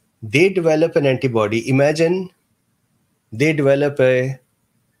 they develop an antibody. Imagine they develop a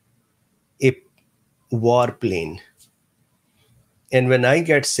warplane. And when I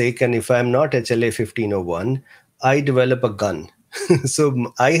get sick, and if I'm not HLA 1501, I develop a gun.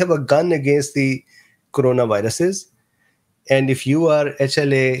 So I have a gun against the coronaviruses. And if you are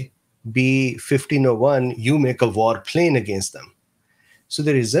HLA B 1501, you make a warplane against them. So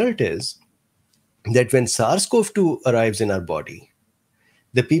the result is that when SARS-CoV-2 arrives in our body,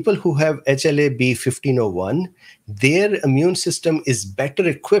 the people who have HLA-B 1501, their immune system is better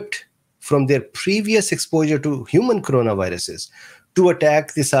equipped from their previous exposure to human coronaviruses to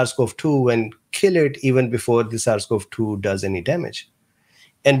attack the SARS-CoV-2 and kill it even before the SARS-CoV-2 does any damage.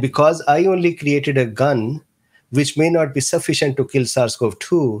 And because I only created a gun, which may not be sufficient to kill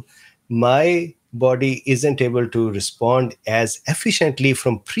SARS-CoV-2, my body isn't able to respond as efficiently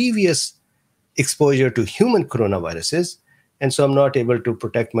from previous exposure to human coronaviruses. And so I'm not able to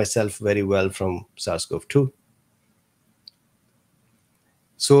protect myself very well from SARS-CoV-2.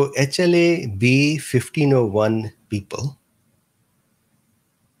 So HLA-B 1501 people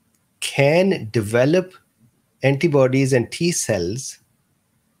can develop antibodies and T cells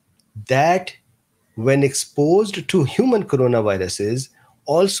that, when exposed to human coronaviruses,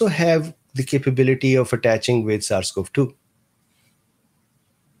 also have the capability of attaching with SARS-CoV-2,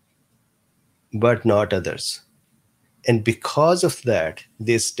 but not others. And because of that,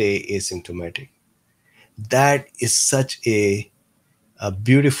 they stay asymptomatic. That is such a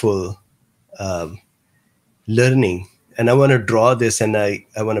beautiful learning. And I want to draw this and I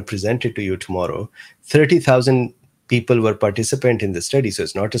want to present it to you tomorrow. 30,000 people were participant in the study, so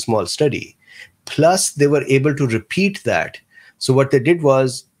it's not a small study. Plus, they were able to repeat that. So what they did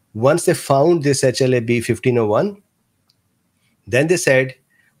was, once they found this HLA-B 1501, then they said,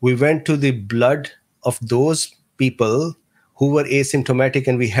 we went to the blood of those people who were asymptomatic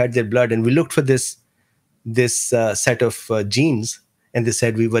and we had their blood and we looked for this set of genes, and they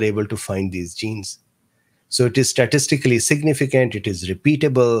said we were able to find these genes. So it is statistically significant, it is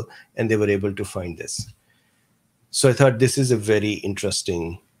repeatable, and they were able to find this. So I thought this is a very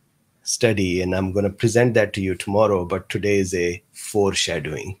interesting study, and I'm going to present that to you tomorrow, but today is a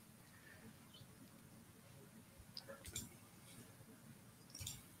foreshadowing.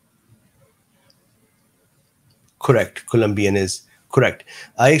 Correct. Colombian is correct.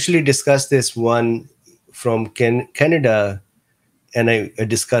 I actually discussed this one from Canada, and I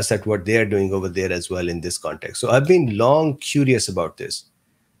discussed that what they are doing over there as well in this context. So I've been long curious about this.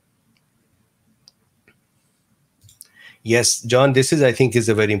 Yes, John, this is, I think, is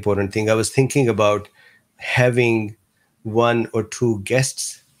a very important thing. I was thinking about having one or two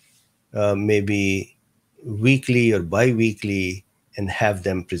guests, maybe weekly or bi-weekly, and have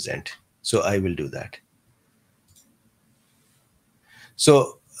them present. So I will do that.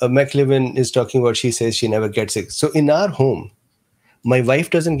 So McLevin is talking about, she says she never gets sick. So in our home, my wife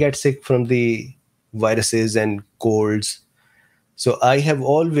doesn't get sick from the viruses and colds. So I have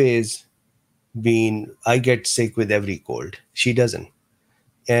always been, I get sick with every cold. She doesn't.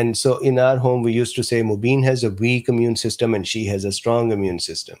 And so in our home, we used to say Mubin has a weak immune system and she has a strong immune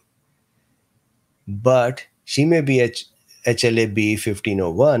system. But she may be HLA-B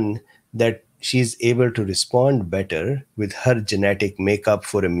 1501, that she's able to respond better with her genetic makeup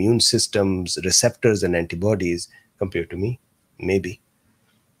for immune systems, receptors, and antibodies compared to me. Maybe.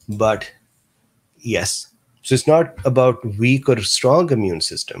 But yes. So it's not about weak or strong immune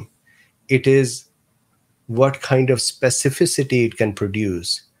system. It is what kind of specificity it can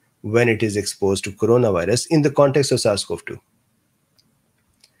produce when it is exposed to coronavirus in the context of SARS-CoV-2.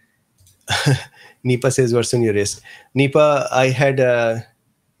 Nipa says, what's on your wrist? Nipa, I had a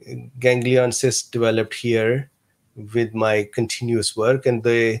ganglion cyst developed here with my continuous work, and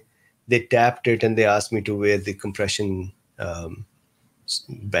they tapped it and they asked me to wear the compression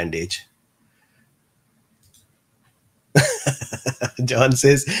bandage. John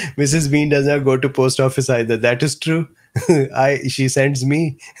says, Mrs. Bean does not go to post office either. That is true. She sends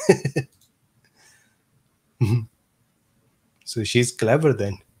me. So she's clever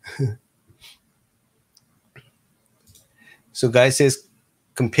then. So Guy says,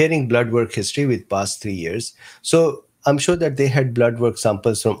 comparing blood work history with past 3 years. So I'm sure that they had blood work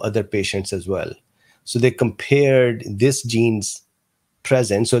samples from other patients as well. So they compared this gene's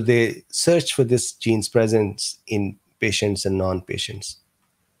presence. So they searched for this gene's presence in patients and non-patients.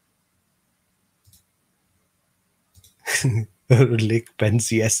 Lick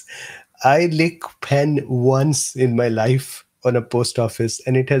pens, yes. I lick pen once in my life on a post office,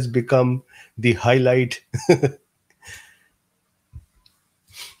 and it has become the highlight.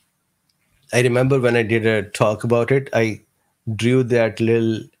 I remember when I did a talk about it, I drew that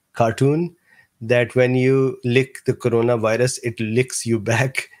little cartoon that when you lick the coronavirus, it licks you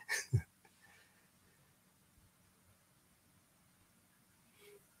back.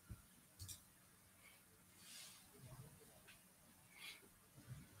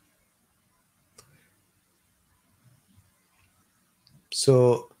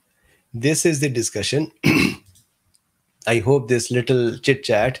 So this is the discussion. I hope this little chit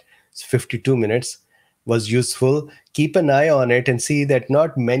chat, 52 minutes, was useful. Keep an eye on it and see that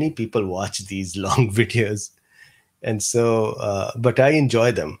not many people watch these long videos. And so, but I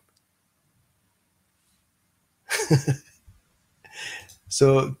enjoy them.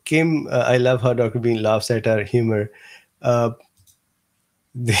 So, Kim, I love how Dr. Bean laughs at our humor. Uh,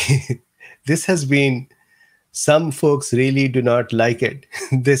 this has been, some folks really do not like it.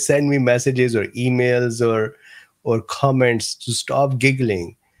 They send me messages or emails or comments to stop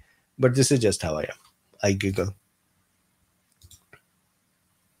giggling. But this is just how I am. I giggle.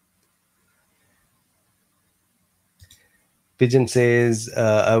 Pigeon says,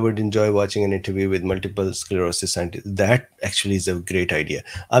 I would enjoy watching an interview with multiple sclerosis scientists. That actually is a great idea.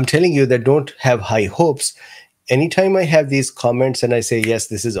 I'm telling you that don't have high hopes. Anytime I have these comments and I say, yes,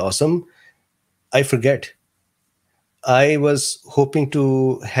 this is awesome, I forget. I was hoping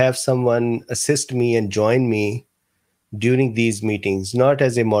to have someone assist me and join me during these meetings, not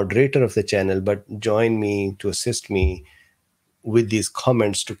as a moderator of the channel, but join me to assist me with these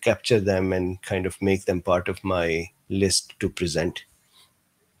comments to capture them and kind of make them part of my list to present.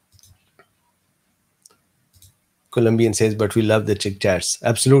 Colombian says, but we love the chick chats.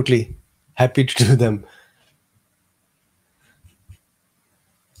 Absolutely. Happy to do them.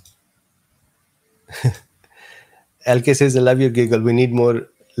 LK says, I love your giggle. We need more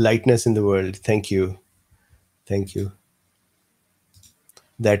lightness in the world. Thank you. Thank you.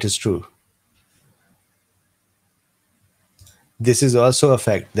 That is true. This is also a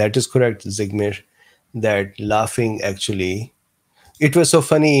fact. That is correct, Zigmir, that laughing actually, it was so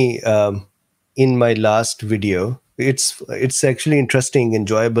funny in my last video. It's actually interesting,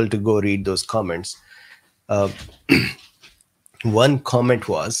 enjoyable to go read those comments. One comment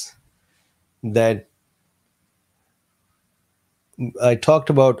was that I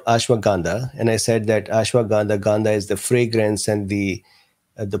talked about ashwagandha, and I said that gandha is the fragrance, and the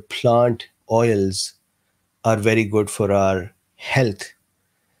plant oils are very good for our health.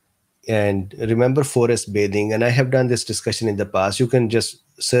 And remember forest bathing, and I have done this discussion in the past. You can just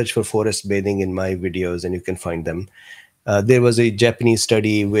search for forest bathing in my videos and you can find them. There was a Japanese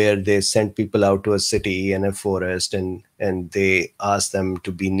study where they sent people out to a city and a forest, and they asked them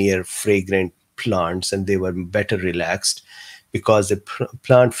to be near fragrant plants, and they were better relaxed because the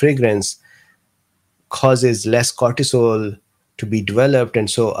plant fragrance causes less cortisol to be developed, and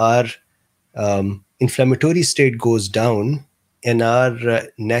so our inflammatory state goes down and our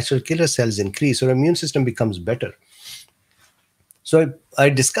natural killer cells increase, so our immune system becomes better. So I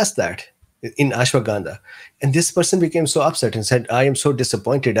discussed that. in ashwagandha. And this person became so upset and said, I am so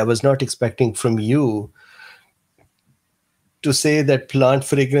disappointed. I was not expecting from you to say that plant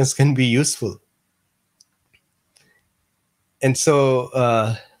fragrance can be useful. And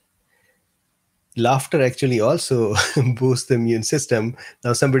so laughter actually also boosts the immune system.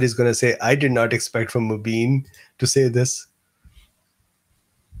 Now somebody's going to say, I did not expect from Mubin to say this.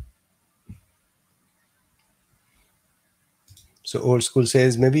 So old school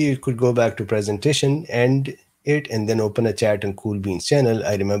says, maybe you could go back to presentation and it and then open a chat on Cool Beans channel.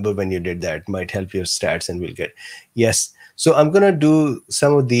 I remember when you did that. Might help your stats and we'll get. Yes. So I'm going to do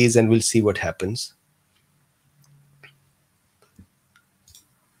some of these and we'll see what happens.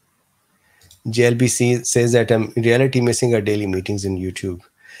 JLBC says that I'm in reality missing our daily meetings in YouTube.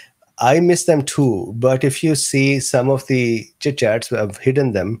 I miss them too, but if you see some of the chit chats, I've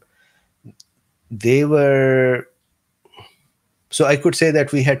hidden them. They were, so I could say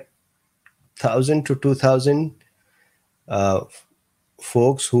that we had 1,000 to 2,000 uh,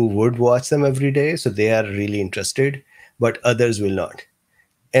 folks who would watch them every day. So they are really interested, but others will not.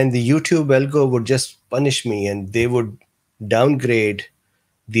 And the YouTube algo would just punish me and they would downgrade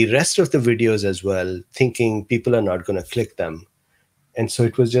the rest of the videos as well, thinking people are not going to click them. And so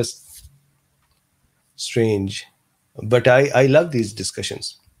it was just strange. But I love these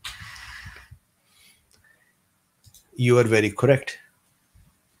discussions. You are very correct.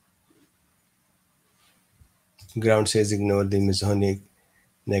 Ground says ignore the misogynic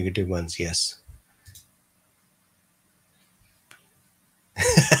negative ones. Yes.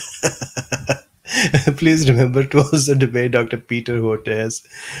 Please remember to also debate Dr. Peter Hotez.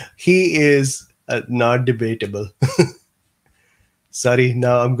 He is not debatable. Sorry,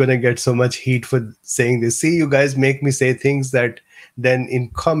 now I'm going to get so much heat for saying this. See, you guys make me say things that then in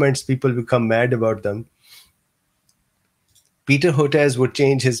comments people become mad about them. Peter Hotez would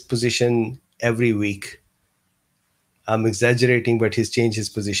change his position every week. I'm exaggerating, but he's changed his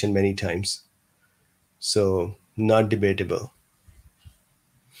position many times. So, not debatable.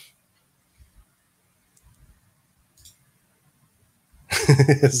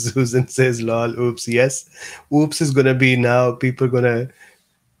 Susan says, lol, oops. Yes. Oops is going to be now, people going to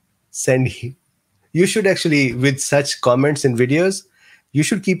send. You should actually, with such comments and videos, you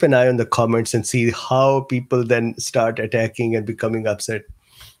should keep an eye on the comments and see how people then start attacking and becoming upset.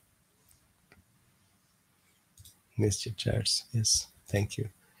 Mr. Charts. Yes. Thank you.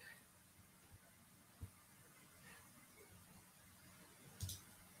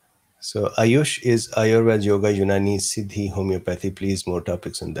 So Ayush is Ayurveda, Yoga, Unani, Siddhi, Homeopathy. Please, more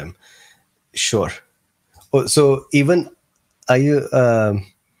topics on them. Sure. Oh, so even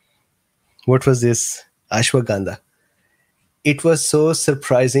what was this? Ashwagandha. It was so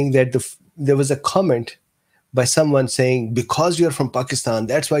surprising that there was a comment by someone saying, because you're from Pakistan,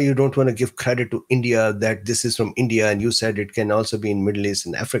 that's why you don't want to give credit to India, that this is from India, and you said it can also be in Middle East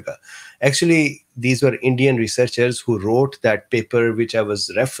and Africa. Actually, these were Indian researchers who wrote that paper which I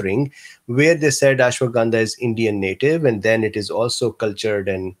was referring, where they said ashwagandha is Indian native, and then it is also cultured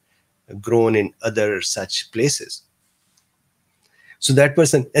and grown in other such places. So that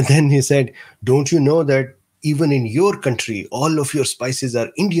person, and then he said, don't you know that even in your country, all of your spices are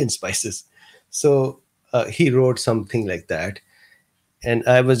Indian spices? So he wrote something like that. And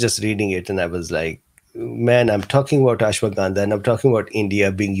I was just reading it and I was like, man, I'm talking about ashwagandha and I'm talking about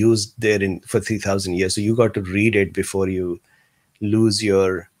India being used there for 3,000 years. So you got to read it before you lose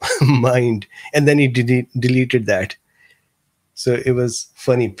your mind. And then he deleted that. So it was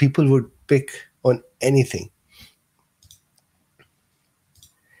funny. People would pick on anything.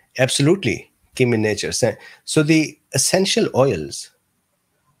 Absolutely, came in nature. So the essential oils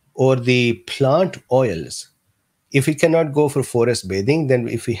or the plant oils, if we cannot go for forest bathing, then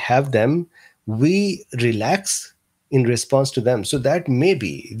if we have them, we relax in response to them. So that may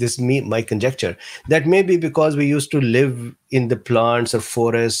be, my conjecture, that may be because we used to live in the plants or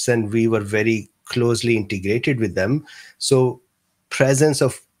forests and we were very closely integrated with them. So presence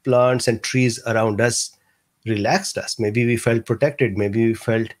of plants and trees around us relaxed us. Maybe we felt protected, maybe we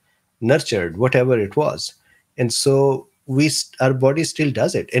felt nurtured, whatever it was. And so our body still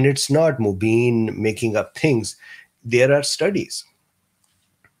does it. And it's not Mubin making up things. There are studies.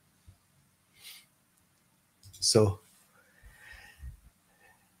 So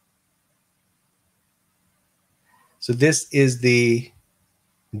this is the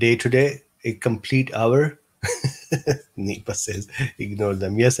day today, a complete hour. Nipa says, ignore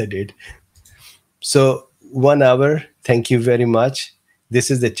them. Yes, I did. So 1 hour. Thank you very much. This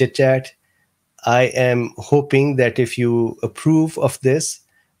is the chit chat. I am hoping that if you approve of this,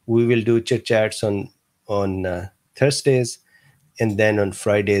 we will do chit chats on Thursdays. And then on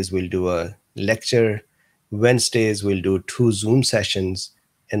Fridays, we'll do a lecture. Wednesdays, we'll do 2 Zoom sessions.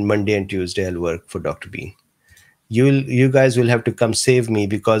 And Monday and Tuesday, I'll work for Dr. Bean. You guys will have to come save me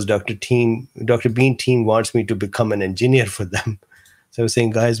because Dr. Bean team wants me to become an engineer for them. So I was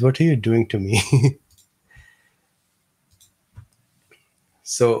saying, guys, what are you doing to me?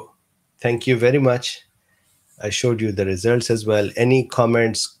 So thank you very much. I showed you the results as well. Any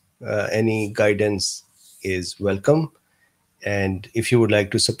comments, any guidance is welcome. And if you would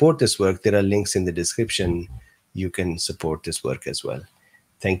like to support this work, there are links in the description. You can support this work as well.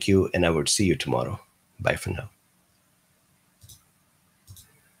 Thank you, and I would see you tomorrow. Bye for now.